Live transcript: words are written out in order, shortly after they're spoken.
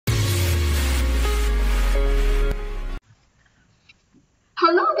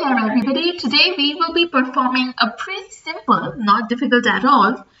there everybody, today we will be performing a pretty simple, not difficult at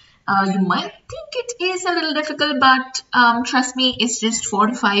all. You might think it is a little difficult, but trust me, it's just 4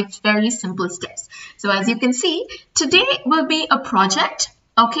 to 5 very simple steps. So as you can see, today will be a project,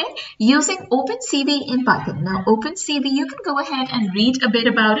 okay, using OpenCV in Python. Now OpenCV, you can go ahead and read a bit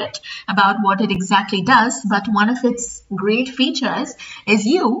about it, about what it exactly does, but one of its great features is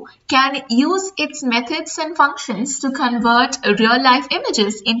you can use its methods and functions to convert real-life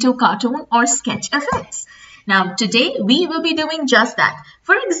images into cartoon or sketch effects. Now today we will be doing just that.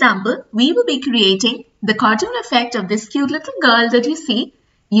 For example, we will be creating the cartoon effect of this cute little girl that you see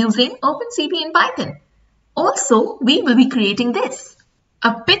using OpenCV in Python. Also, we will be creating this.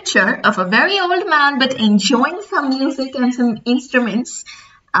 A picture of a very old man but enjoying some music and some instruments.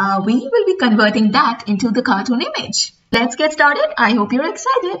 We will be converting that into the cartoon image. Let's get started. I hope you're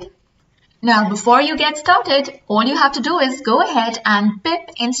excited. Now before you get started, all you have to do is go ahead and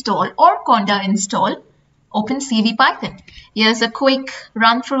pip install or conda install OpenCV Python. Here's a quick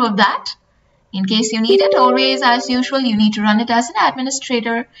run through of that. In case you need it, always as usual, you need to run it as an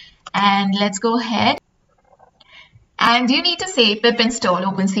administrator. And let's go ahead. And you need to say pip install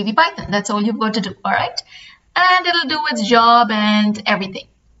OpenCV Python. That's all you've got to do, all right? And it'll do its job and everything.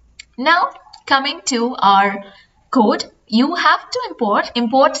 Now, coming to our code, you have to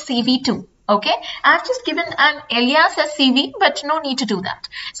import CV2, okay? I've just given an alias as CV, but no need to do that.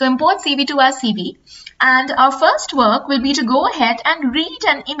 So import CV2 as CV. And our first work will be to go ahead and read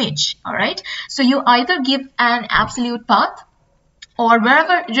an image, all right? So you either give an absolute path, or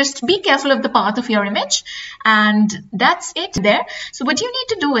wherever, just be careful of the path of your image, and that's it there. So what you need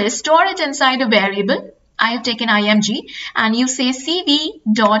to do is store it inside a variable. I have taken img, and you say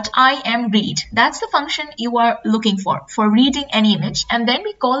cv.imread. That's the function you are looking for reading any image, and then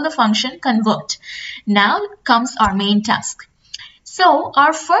we call the function convert. Now comes our main task. So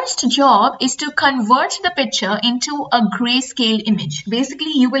our first job is to convert the picture into a grayscale image.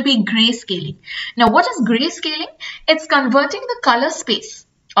 Basically, you will be grayscaling. Now, what is grayscaling? It's converting the color space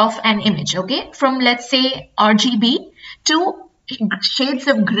of an image, okay? From, let's say, RGB to shades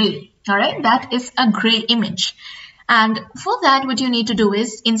of gray, all right? That is a gray image. And for that, what you need to do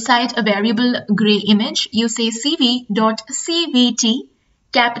is, inside a variable gray image, you say cv.cvt,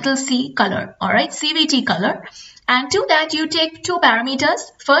 capital C color, all right? CVT color. And to that, you take two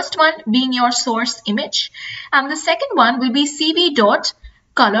parameters. First one being your source image. And the second one will be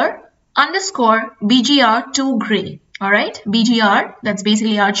cv.color underscore BGR to gray. All right. BGR, that's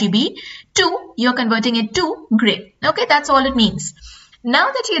basically RGB. You're converting it to gray. Okay, that's all it means.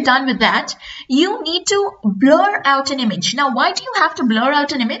 Now that you're done with that, you need to blur out an image. Now, why do you have to blur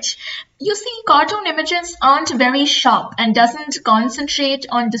out an image? You see, cartoon images aren't very sharp and doesn't concentrate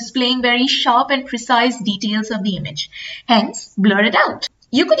on displaying very sharp and precise details of the image. Hence, blur it out.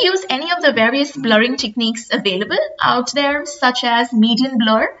 You could use any of the various blurring techniques available out there, such as median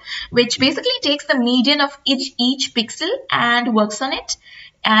blur, which basically takes the median of each pixel and works on it.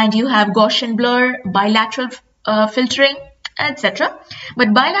 And you have Gaussian blur, bilateral filtering, etc.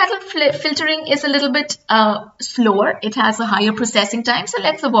 But bilateral filtering is a little bit slower. It has a higher processing time, so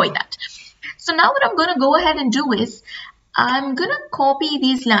let's avoid that. So now what I'm going to go ahead and do is I'm going to copy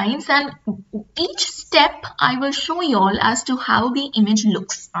these lines, and each step I will show you all as to how the image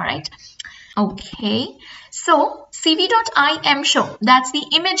looks, all right? Okay, so cv.imshow, that's the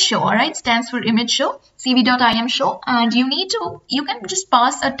image show, all right? Stands for image show, cv.imshow, and you can just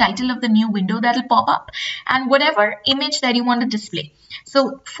pass a title of the new window that will pop up and whatever image that you want to display.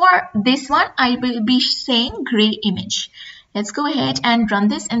 So for this one, I will be saying gray image. Let's go ahead and run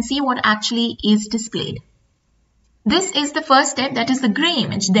this and see what actually is displayed. This is the first step, that is the gray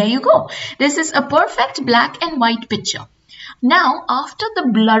image. There you go. This is a perfect black and white picture. Now, after the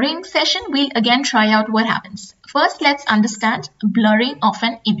blurring session, we'll again try out what happens. First, let's understand blurring of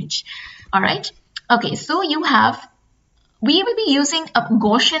an image. All right. Okay, so we will be using a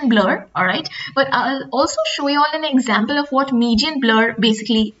Gaussian blur, all right? But I'll also show you all an example of what median blur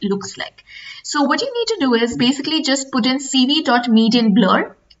basically looks like. So what you need to do is basically just put in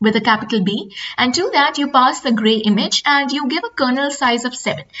cv.medianblur with a capital B, and to that you pass the gray image and you give a kernel size of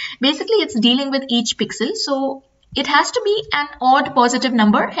 7. Basically, it's dealing with each pixel, so it has to be an odd positive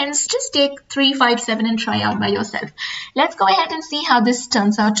number, hence just take 3, 5, 7 and try out by yourself. Let's go ahead and see how this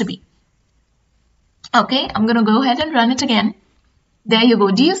turns out to be. Okay, I'm going to go ahead and run it again. There you go.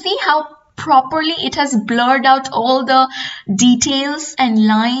 Do you see how properly it has blurred out all the details and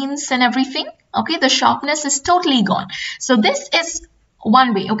lines and everything? Okay, the sharpness is totally gone. So this is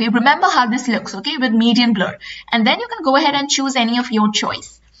one way. Okay, remember how this looks, okay, with median blur. And then you can go ahead and choose any of your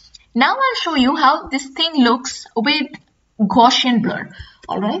choice. Now I'll show you how this thing looks with Gaussian blur.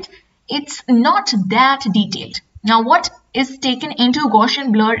 All right, it's not that detailed. Now what is taken into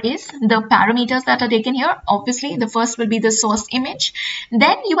Gaussian blur is the parameters that are taken here. Obviously the first will be the source image,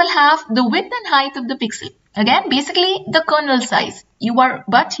 then you will have the width and height of the pixel. Again, basically the kernel size. You are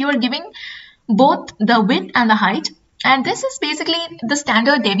giving both the width and the height, and this is basically the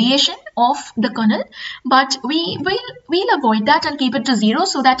standard deviation of the kernel, but we'll avoid that and keep it to 0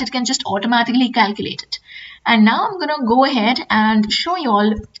 so that it can just automatically calculate it. And now I'm gonna go ahead and show you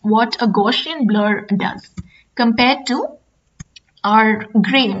all what a Gaussian blur does compared to our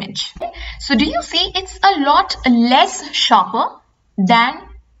gray image. So do you see it's a lot less sharper than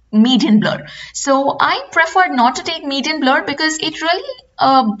median blur? So I prefer not to take median blur because it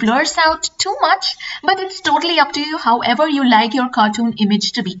really blurs out too much, but it's totally up to you however you like your cartoon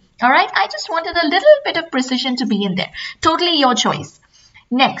image to be. All right, I just wanted a little bit of precision to be in there. Totally your choice.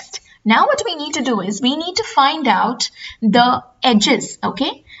 Next, now what we need to do is we need to find out the edges,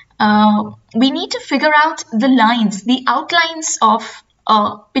 okay? We need to figure out the lines, the outlines of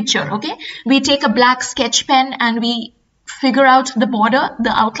a picture, okay? We take a black sketch pen and we figure out the border,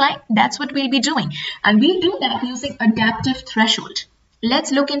 the outline. That's what we'll be doing. And we'll do that using adaptive threshold.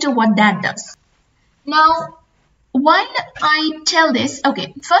 Let's look into what that does. Now, while I tell this,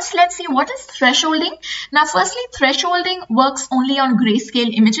 okay, first let's see what is thresholding. Now, firstly, thresholding works only on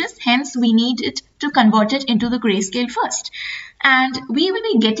grayscale images. Hence, we need it to convert it into the grayscale first. And we will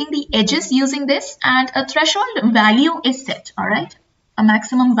be getting the edges using this, and a threshold value is set, all right? A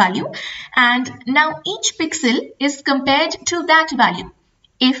maximum value. And now each pixel is compared to that value.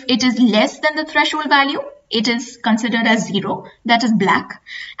 If it is less than the threshold value, it is considered as 0, that is black,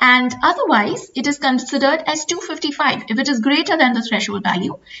 and otherwise it is considered as 255 if it is greater than the threshold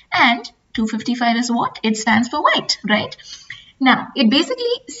value, and 255 is what? It stands for white, right? Now, it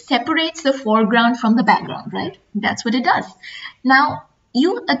basically separates the foreground from the background, right? That's what it does. Now,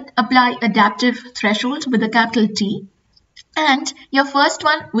 you apply adaptive threshold with a capital T, and your first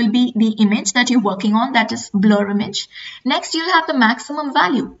one will be the image that you're working on, that is blur image. Next, you'll have the maximum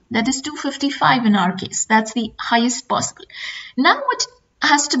value, that is 255 in our case. That's the highest possible. Now, what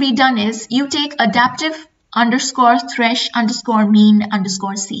has to be done is you take adaptive underscore thresh underscore mean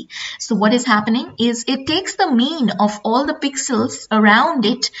underscore C. So what is happening is it takes the mean of all the pixels around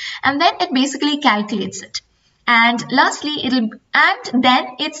it, and then it basically calculates it. And lastly, then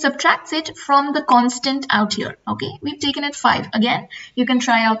it subtracts it from the constant out here. Okay, we've taken it 5. Again, you can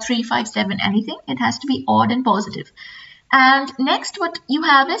try out 3, 5, 7, anything. It has to be odd and positive. And next, what you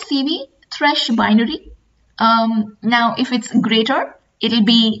have is CV thresh binary. Now, if it's greater, it'll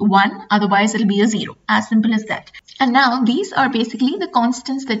be 1. Otherwise, it'll be a 0. As simple as that. And now, these are basically the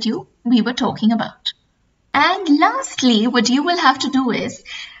constants that we were talking about. And lastly, what you will have to do is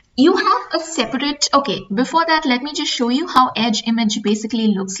you have a separate, okay, before that, let me just show you how edge image basically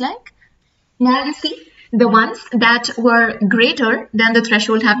looks like. Now you see the ones that were greater than the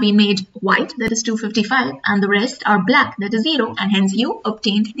threshold have been made white, that is 255, and the rest are black, that is 0, and hence you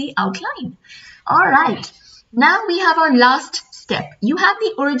obtained the outline. All right, now we have our last step. You have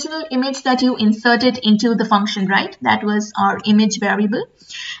the original image that you inserted into the function, right? That was our image variable.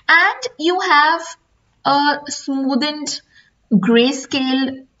 And you have a smoothened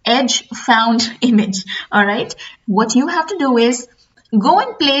grayscale edge found image. All right, what you have to do is go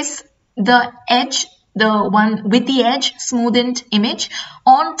and place the edge, the one with the edge smoothened image,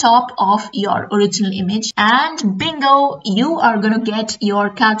 on top of your original image, and bingo, you are going to get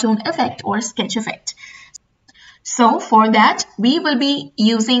your cartoon effect or sketch effect. So for that, we will be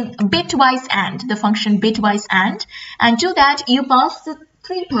using bitwise and, the function bitwise and to that you pass the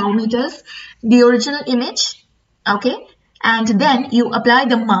 3 parameters, the original image, okay, and then you apply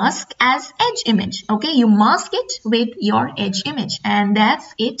the mask as edge image, okay? You mask it with your edge image, and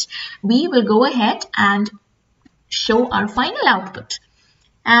that's it. We will go ahead and show our final output.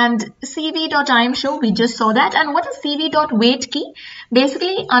 And cv.imshow, we just saw that. And what is cv.wait key?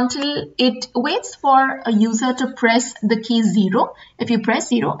 Basically, until it waits for a user to press the key 0. If you press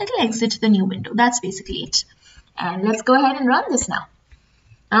 0, it will exit the new window. That's basically it. And let's go ahead and run this now.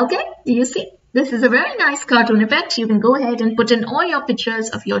 Okay, do you see? This is a very nice cartoon effect. You can go ahead and put in all your pictures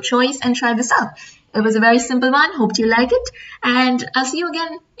of your choice and try this out. It was a very simple one. Hope you like it. And I'll see you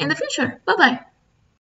again in the future. Bye-bye.